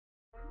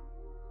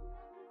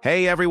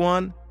Hey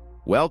everyone,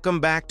 welcome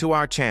back to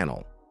our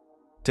channel.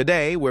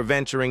 Today we're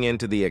venturing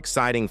into the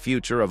exciting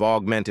future of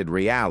augmented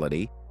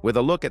reality with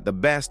a look at the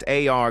best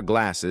AR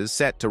glasses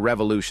set to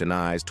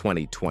revolutionize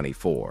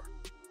 2024.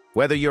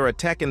 Whether you're a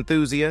tech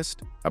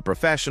enthusiast, a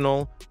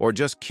professional, or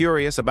just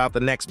curious about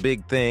the next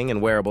big thing in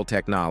wearable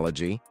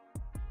technology,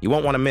 you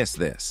won't want to miss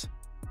this.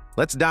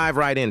 Let's dive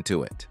right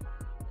into it.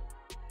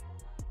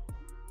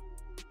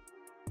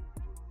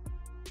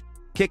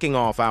 Kicking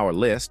off our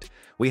list,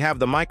 we have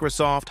the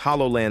Microsoft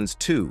Hololens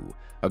 2,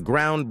 a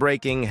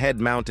groundbreaking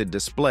head-mounted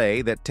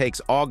display that takes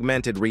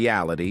augmented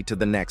reality to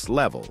the next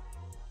level.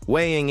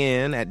 Weighing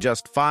in at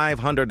just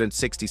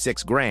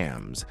 566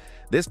 grams,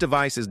 this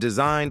device is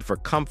designed for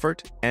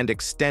comfort and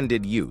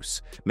extended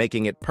use,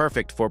 making it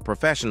perfect for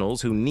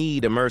professionals who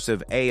need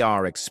immersive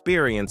AR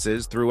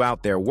experiences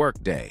throughout their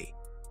workday.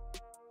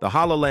 The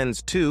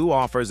HoloLens 2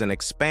 offers an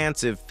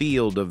expansive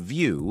field of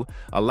view,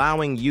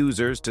 allowing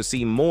users to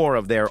see more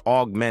of their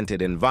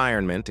augmented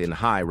environment in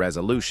high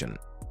resolution.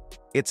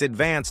 Its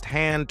advanced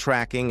hand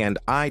tracking and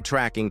eye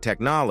tracking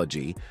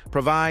technology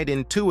provide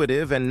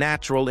intuitive and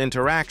natural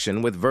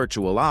interaction with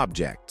virtual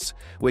objects,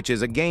 which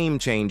is a game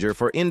changer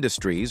for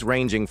industries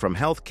ranging from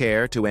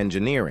healthcare to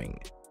engineering.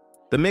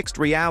 The mixed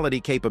reality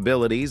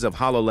capabilities of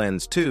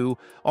HoloLens 2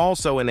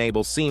 also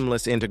enable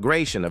seamless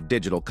integration of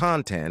digital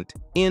content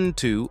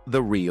into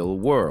the real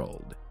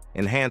world,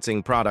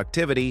 enhancing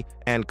productivity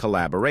and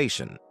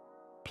collaboration.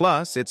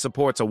 Plus, it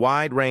supports a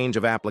wide range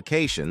of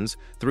applications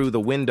through the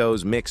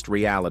Windows Mixed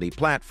Reality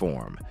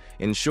platform,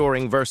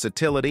 ensuring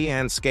versatility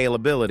and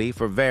scalability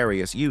for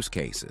various use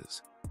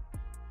cases.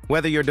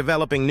 Whether you're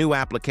developing new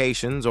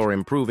applications or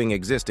improving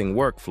existing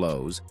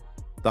workflows,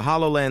 the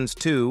HoloLens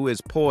 2 is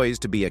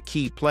poised to be a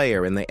key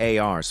player in the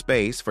AR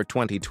space for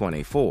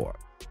 2024.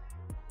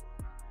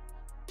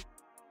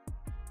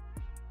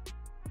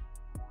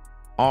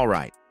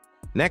 Alright,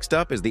 next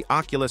up is the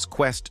Oculus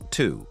Quest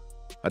 2,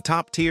 a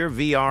top-tier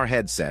VR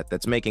headset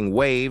that's making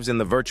waves in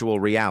the virtual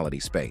reality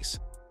space.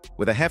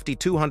 With a hefty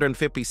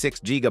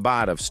 256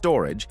 GB of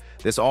storage,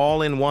 this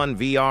all-in-one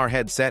VR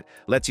headset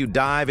lets you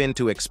dive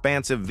into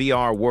expansive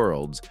VR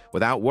worlds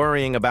without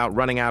worrying about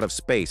running out of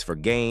space for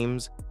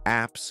games,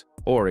 apps,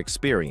 or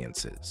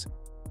experiences.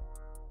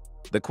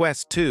 The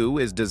Quest 2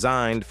 is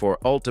designed for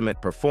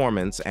ultimate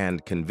performance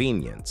and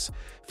convenience,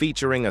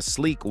 featuring a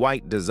sleek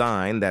white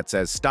design that's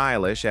as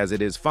stylish as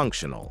it is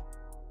functional.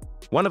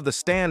 One of the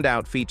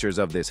standout features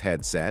of this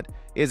headset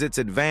is its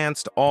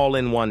advanced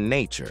all-in-one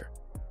nature.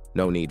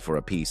 No need for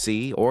a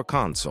PC or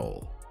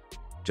console.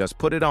 Just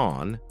put it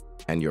on,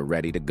 and you're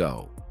ready to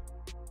go.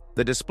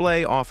 The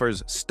display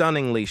offers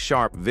stunningly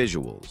sharp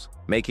visuals,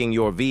 making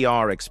your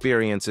VR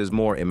experiences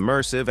more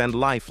immersive and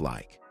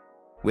lifelike.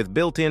 With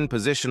built-in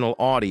positional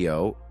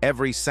audio,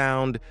 every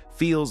sound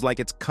feels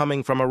like it's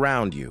coming from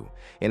around you,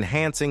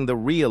 enhancing the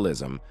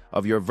realism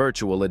of your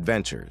virtual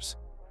adventures.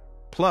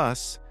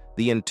 Plus,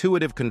 the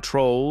intuitive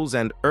controls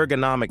and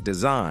ergonomic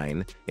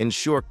design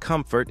ensure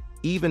comfort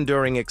even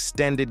during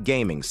extended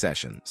gaming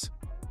sessions.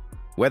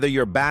 Whether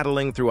you're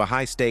battling through a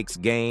high-stakes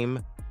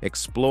game,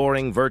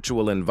 exploring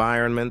virtual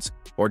environments,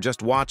 or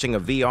just watching a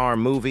VR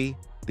movie,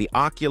 the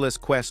Oculus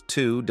Quest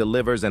 2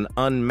 delivers an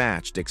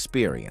unmatched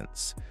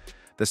experience.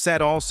 The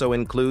set also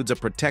includes a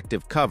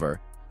protective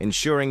cover,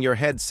 ensuring your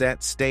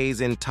headset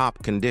stays in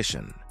top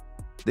condition.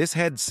 This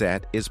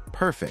headset is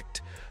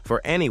perfect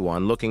for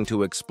anyone looking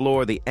to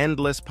explore the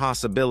endless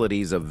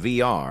possibilities of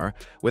VR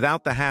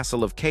without the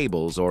hassle of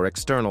cables or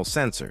external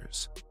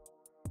sensors.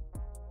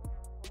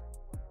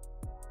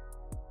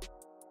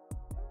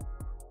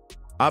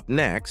 Up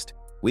next,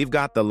 we've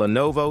got the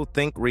Lenovo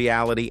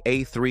ThinkReality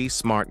A3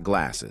 smart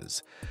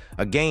glasses,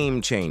 a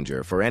game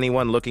changer for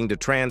anyone looking to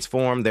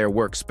transform their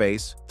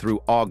workspace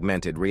through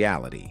augmented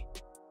reality.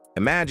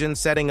 Imagine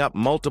setting up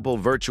multiple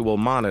virtual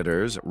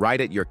monitors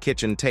right at your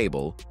kitchen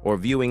table or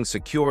viewing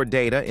secure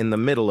data in the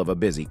middle of a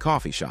busy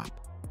coffee shop.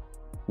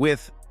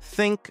 With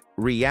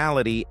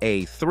ThinkReality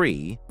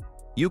A3,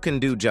 you can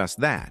do just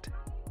that.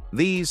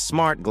 These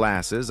smart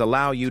glasses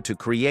allow you to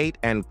create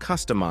and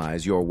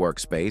customize your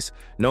workspace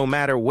no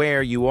matter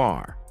where you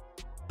are.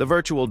 The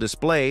virtual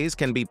displays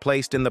can be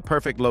placed in the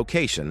perfect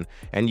location,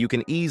 and you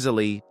can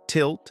easily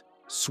tilt,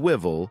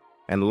 swivel,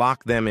 and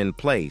lock them in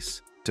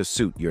place to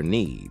suit your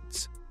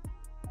needs.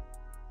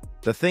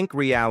 The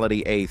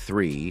ThinkReality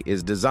A3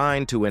 is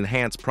designed to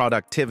enhance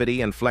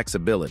productivity and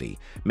flexibility,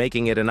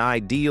 making it an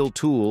ideal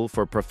tool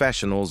for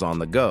professionals on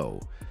the go.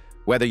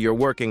 Whether you're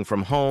working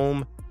from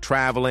home,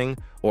 traveling,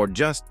 or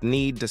just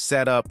need to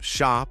set up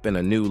shop in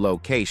a new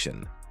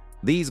location,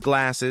 these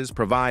glasses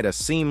provide a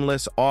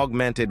seamless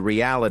augmented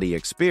reality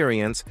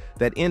experience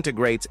that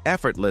integrates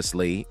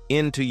effortlessly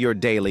into your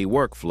daily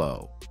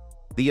workflow.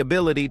 The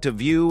ability to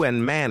view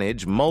and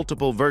manage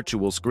multiple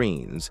virtual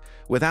screens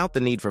without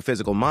the need for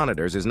physical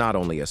monitors is not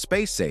only a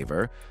space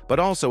saver, but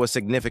also a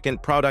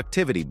significant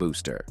productivity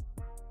booster.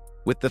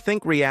 With the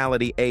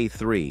ThinkReality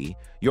A3,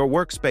 your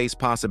workspace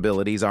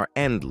possibilities are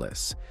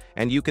endless,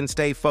 and you can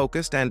stay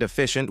focused and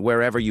efficient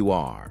wherever you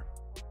are.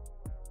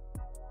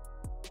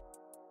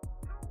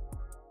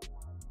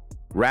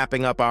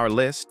 Wrapping up our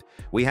list,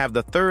 we have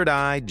the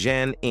ThirdEye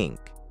Gen Inc.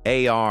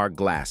 AR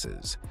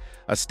glasses,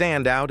 a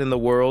standout in the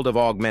world of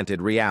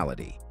augmented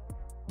reality.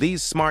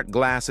 These smart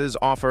glasses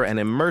offer an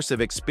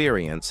immersive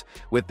experience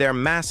with their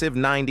massive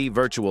 90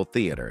 virtual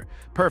theater,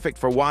 perfect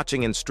for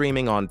watching and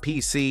streaming on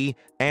PC,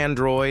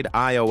 Android,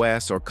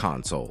 iOS, or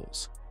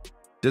consoles.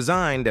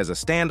 Designed as a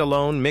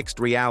standalone mixed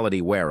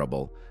reality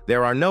wearable,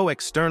 there are no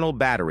external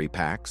battery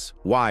packs,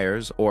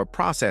 wires, or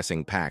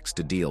processing packs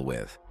to deal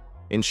with,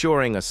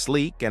 ensuring a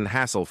sleek and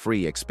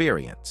hassle-free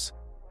experience.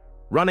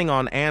 Running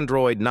on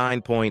Android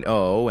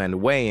 9.0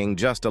 and weighing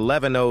just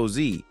 11 oz,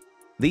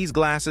 these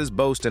glasses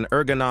boast an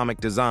ergonomic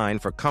design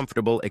for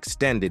comfortable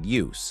extended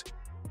use.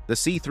 The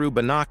see-through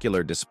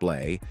binocular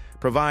display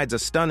provides a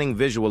stunning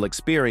visual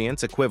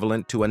experience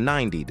equivalent to a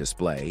 90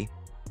 display,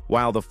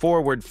 while the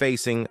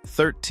forward-facing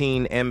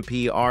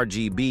 13MP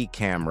RGB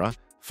camera,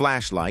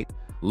 flashlight,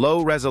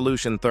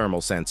 low-resolution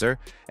thermal sensor,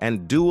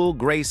 and dual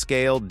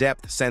grayscale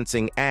depth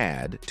sensing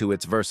add to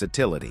its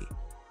versatility.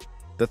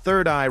 The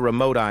ThirdEye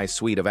Remote Eye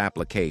suite of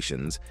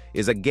applications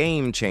is a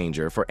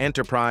game-changer for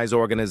enterprise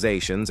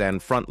organizations and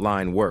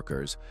frontline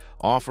workers,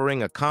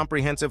 offering a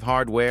comprehensive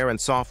hardware and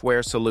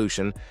software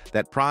solution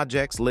that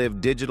projects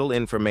live digital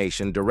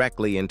information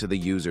directly into the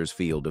user's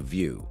field of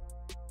view.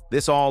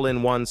 This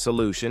all-in-one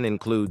solution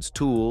includes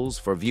tools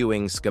for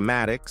viewing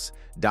schematics,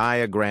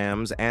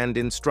 diagrams, and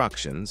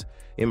instructions,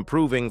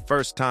 improving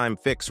first-time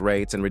fix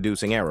rates and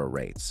reducing error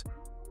rates.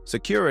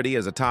 Security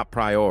is a top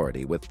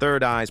priority, with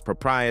ThirdEye's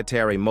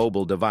proprietary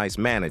mobile device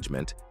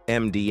management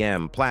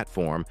 (MDM)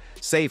 platform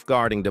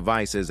safeguarding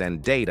devices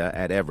and data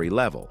at every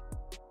level.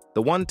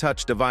 The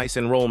one-touch device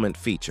enrollment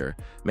feature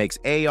makes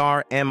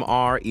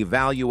AR/MR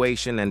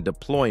evaluation and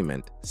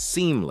deployment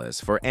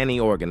seamless for any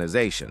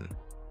organization.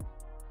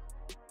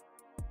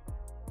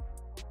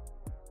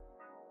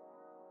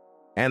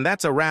 And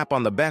that's a wrap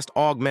on the best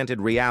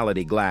augmented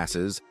reality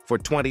glasses for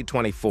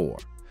 2024.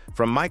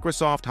 From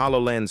Microsoft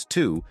Hololens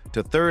 2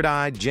 to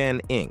ThirdEye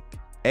Gen Inc.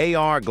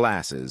 AR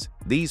glasses,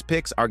 these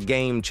picks are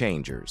game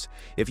changers.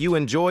 If you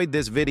enjoyed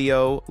this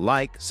video,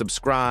 like,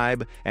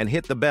 subscribe, and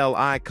hit the bell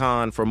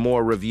icon for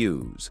more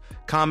reviews.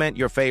 Comment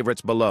your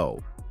favorites below.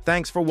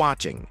 Thanks for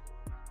watching.